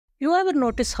You ever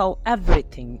notice how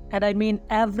everything, and I mean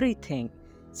everything,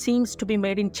 seems to be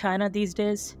made in China these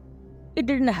days? It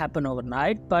didn't happen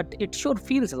overnight, but it sure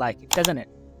feels like it, doesn't it?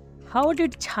 How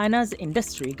did China's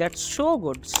industry get so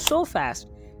good so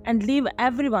fast and leave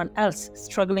everyone else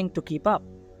struggling to keep up?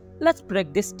 Let's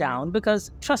break this down because,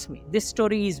 trust me, this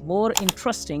story is more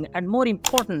interesting and more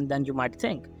important than you might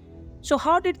think. So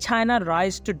how did China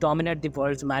rise to dominate the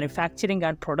world's manufacturing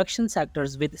and production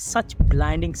sectors with such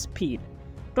blinding speed?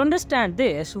 To understand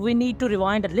this, we need to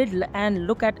rewind a little and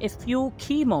look at a few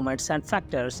key moments and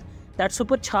factors that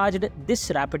supercharged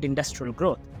this rapid industrial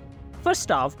growth.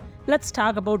 First off, let's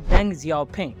talk about Deng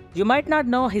Xiaoping. You might not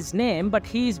know his name, but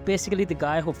he is basically the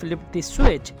guy who flipped the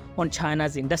switch on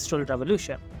China's industrial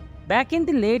revolution. Back in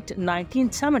the late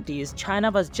 1970s,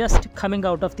 China was just coming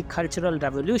out of the Cultural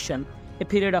Revolution, a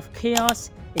period of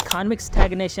chaos, economic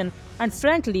stagnation, and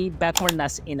frankly,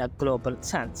 backwardness in a global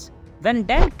sense. When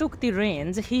Deng took the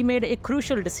reins, he made a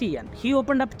crucial decision. He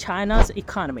opened up China's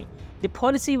economy. The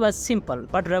policy was simple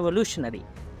but revolutionary.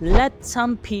 Let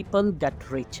some people get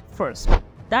rich first.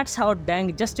 That's how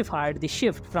Deng justified the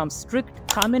shift from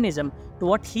strict communism to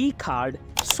what he called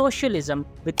socialism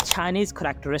with Chinese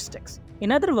characteristics.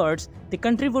 In other words, the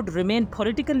country would remain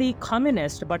politically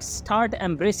communist but start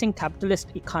embracing capitalist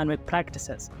economic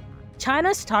practices.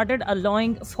 China started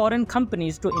allowing foreign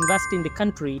companies to invest in the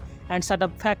country and set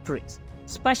up factories.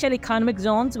 Special economic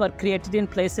zones were created in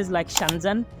places like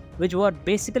Shenzhen, which were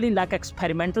basically like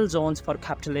experimental zones for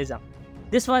capitalism.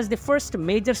 This was the first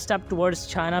major step towards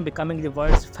China becoming the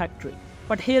world's factory.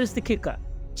 But here's the kicker.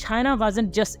 China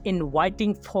wasn't just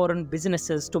inviting foreign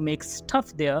businesses to make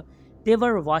stuff there, they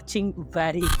were watching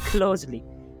very closely.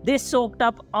 They soaked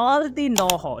up all the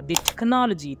know-how, the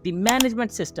technology, the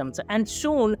management systems, and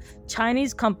soon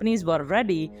Chinese companies were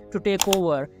ready to take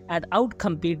over and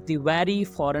outcompete the very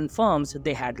foreign firms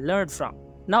they had learned from.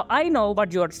 Now I know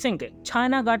what you're thinking.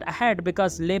 China got ahead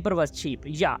because labor was cheap.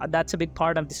 Yeah, that's a big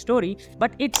part of the story,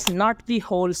 but it's not the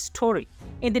whole story.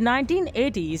 In the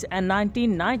 1980s and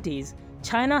 1990s,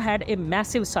 China had a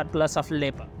massive surplus of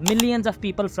labor. Millions of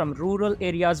people from rural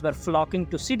areas were flocking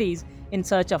to cities in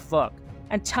search of work.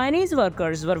 And Chinese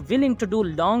workers were willing to do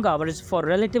long hours for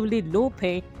relatively low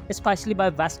pay, especially by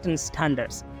Western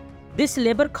standards. This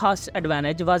labor cost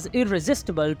advantage was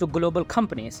irresistible to global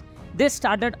companies. They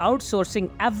started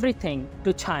outsourcing everything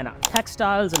to China: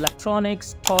 textiles,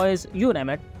 electronics, toys, you name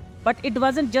it. But it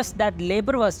wasn't just that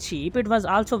labor was cheap, it was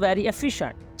also very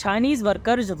efficient. Chinese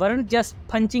workers weren't just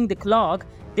punching the clock,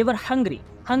 they were hungry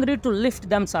to lift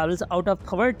themselves out of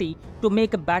poverty to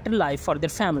make a better life for their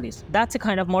families. That's a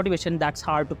kind of motivation that's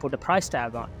hard to put a price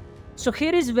tag on. So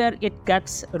here is where it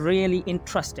gets really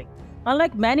interesting.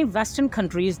 Unlike many Western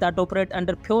countries that operate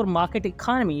under pure market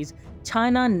economies,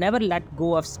 China never let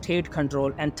go of state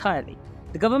control entirely.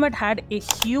 The government had a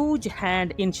huge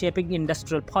hand in shaping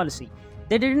industrial policy.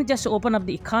 They didn't just open up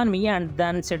the economy and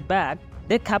then sit back.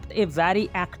 They kept a very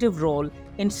active role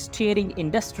in steering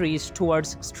industries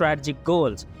towards strategic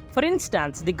goals. For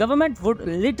instance, the government would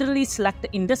literally select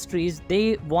industries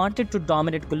they wanted to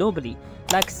dominate globally,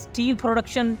 like steel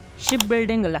production,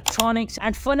 shipbuilding, electronics,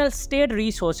 and funnel state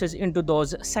resources into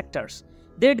those sectors.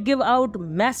 They'd give out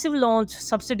massive loans,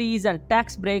 subsidies, and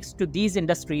tax breaks to these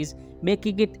industries,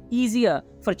 making it easier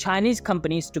for Chinese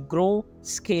companies to grow,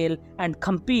 scale, and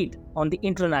compete on the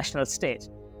international stage.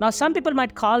 Now, some people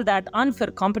might call that unfair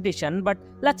competition, but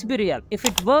let's be real. If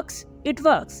it works, it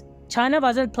works. China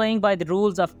wasn't playing by the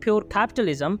rules of pure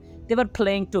capitalism, they were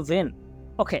playing to win.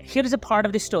 Okay, here's a part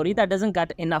of the story that doesn't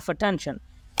get enough attention.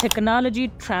 Technology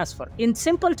transfer. In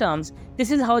simple terms, this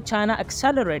is how China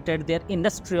accelerated their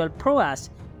industrial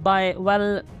prowess by,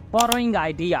 well, borrowing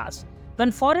ideas.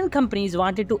 When foreign companies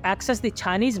wanted to access the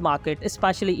Chinese market,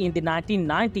 especially in the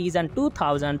 1990s and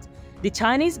 2000s, the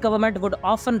Chinese government would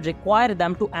often require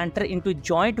them to enter into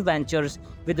joint ventures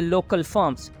with local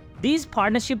firms. These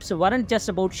partnerships weren't just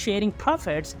about sharing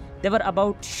profits, they were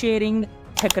about sharing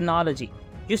technology.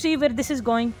 You see where this is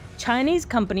going? Chinese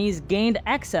companies gained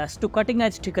access to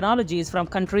cutting-edge technologies from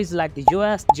countries like the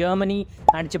US, Germany,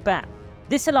 and Japan.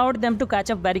 This allowed them to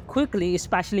catch up very quickly,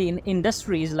 especially in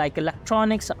industries like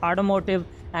electronics, automotive,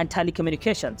 and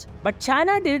telecommunications. But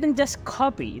China didn't just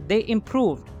copy, they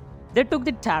improved. They took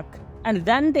the tech and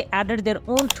then they added their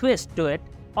own twist to it,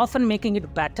 often making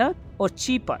it better or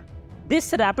cheaper.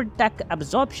 This rapid tech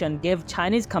absorption gave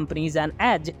Chinese companies an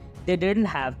edge they didn't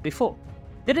have before.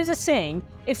 There is a saying,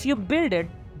 if you build it,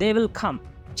 they will come.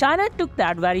 China took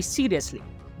that very seriously.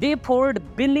 They poured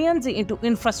billions into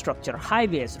infrastructure,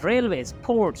 highways, railways,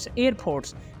 ports,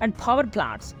 airports, and power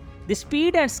plants. The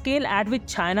speed and scale at which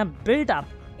China built up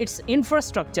its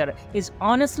infrastructure is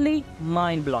honestly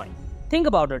mind-blowing. Think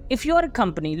about it. If you are a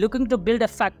company looking to build a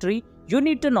factory, you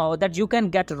need to know that you can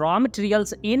get raw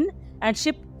materials in and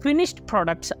ship finished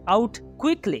products out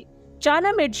quickly.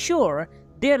 China made sure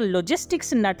their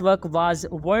logistics network was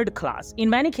world-class. In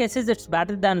many cases, it's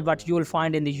better than what you will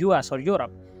find in the US or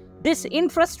Europe. This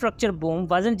infrastructure boom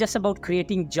wasn't just about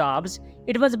creating jobs,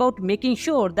 it was about making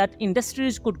sure that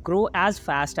industries could grow as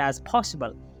fast as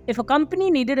possible. If a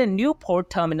company needed a new port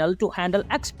terminal to handle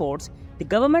exports, the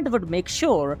government would make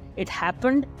sure it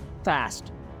happened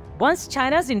fast. Once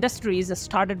China's industries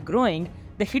started growing,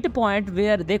 they hit a point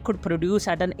where they could produce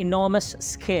at an enormous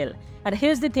scale. And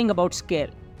here's the thing about scale.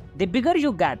 The bigger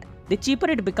you get, the cheaper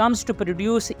it becomes to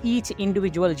produce each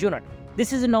individual unit.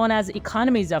 This is known as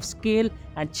economies of scale,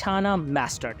 and China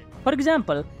mastered it. For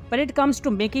example, when it comes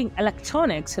to making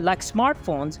electronics like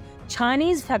smartphones,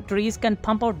 Chinese factories can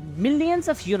pump out millions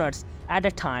of units at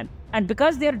a time. And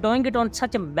because they are doing it on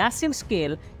such a massive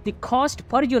scale, the cost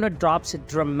per unit drops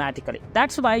dramatically.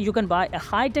 That's why you can buy a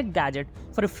high-tech gadget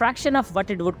for a fraction of what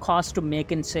it would cost to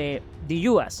make in, say, the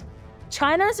US.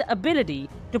 China's ability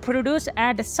to produce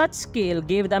at such scale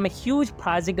gave them a huge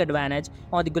pricing advantage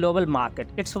on the global market.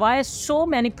 It's why so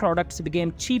many products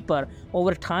became cheaper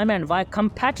over time and why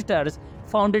competitors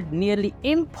found it nearly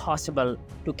impossible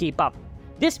to keep up.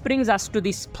 This brings us to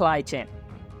the supply chain.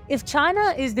 If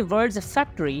China is the world's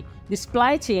factory, the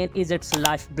supply chain is its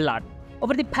lifeblood.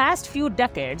 Over the past few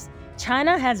decades,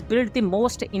 China has built the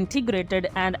most integrated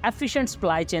and efficient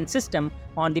supply chain system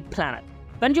on the planet.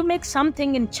 When you make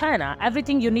something in China,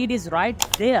 everything you need is right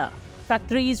there.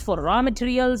 Factories for raw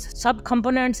materials,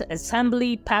 subcomponents,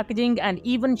 assembly, packaging, and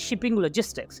even shipping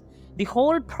logistics. The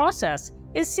whole process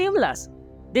is seamless.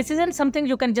 This isn't something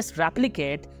you can just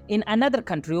replicate in another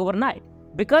country overnight.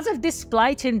 Because of this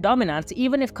supply chain dominance,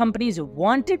 even if companies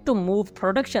wanted to move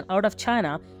production out of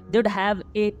China, they'd have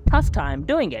a tough time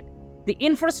doing it. The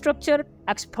infrastructure,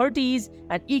 expertise,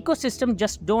 and ecosystem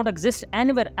just don't exist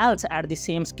anywhere else at the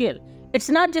same scale. It's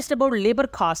not just about labor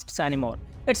costs anymore.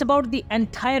 It's about the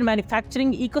entire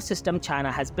manufacturing ecosystem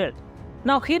China has built.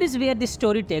 Now here is where the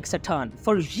story takes a turn.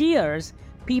 For years,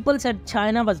 people said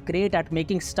China was great at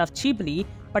making stuff cheaply,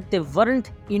 but they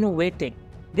weren't innovating.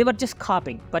 They were just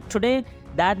copying. But today,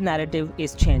 that narrative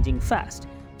is changing fast.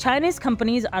 Chinese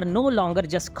companies are no longer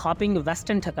just copying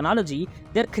Western technology,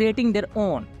 they're creating their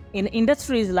own. In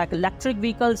industries like electric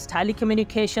vehicles,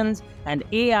 telecommunications, and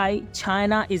AI,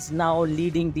 China is now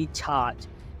leading the charge.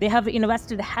 They have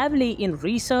invested heavily in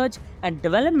research and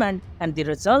development, and the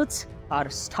results are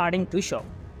starting to show.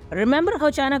 Remember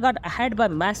how China got ahead by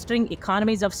mastering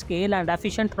economies of scale and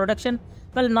efficient production?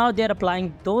 Well, now they're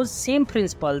applying those same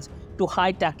principles to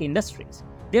high-tech industries.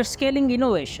 They're scaling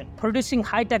innovation, producing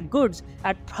high-tech goods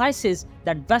at prices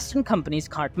that Western companies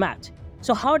can't match.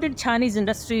 So how did Chinese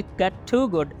industry get too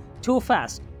good too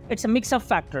fast? It's a mix of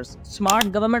factors: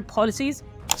 smart government policies,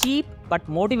 cheap but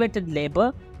motivated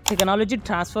labor, technology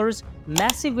transfers,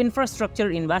 massive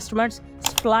infrastructure investments,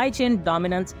 supply chain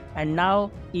dominance, and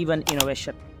now even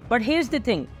innovation. But here's the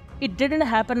thing, it didn't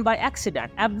happen by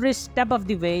accident. Every step of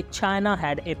the way, China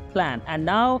had a plan, and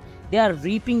now they are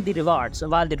reaping the rewards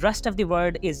while the rest of the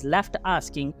world is left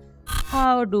asking,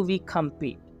 how do we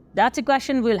compete? That's a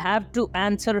question we'll have to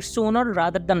answer sooner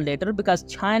rather than later, because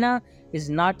China is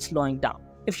not slowing down.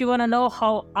 If you want to know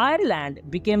how Ireland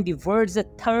became the world's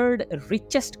third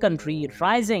richest country,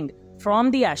 rising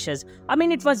from the ashes, I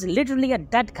mean, it was literally a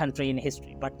dead country in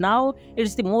history, but now it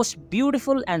is the most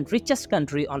beautiful and richest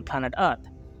country on planet Earth,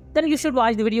 then you should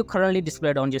watch the video currently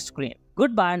displayed on your screen.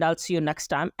 Goodbye, and I'll see you next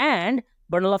time, and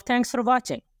bundle of thanks for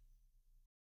watching.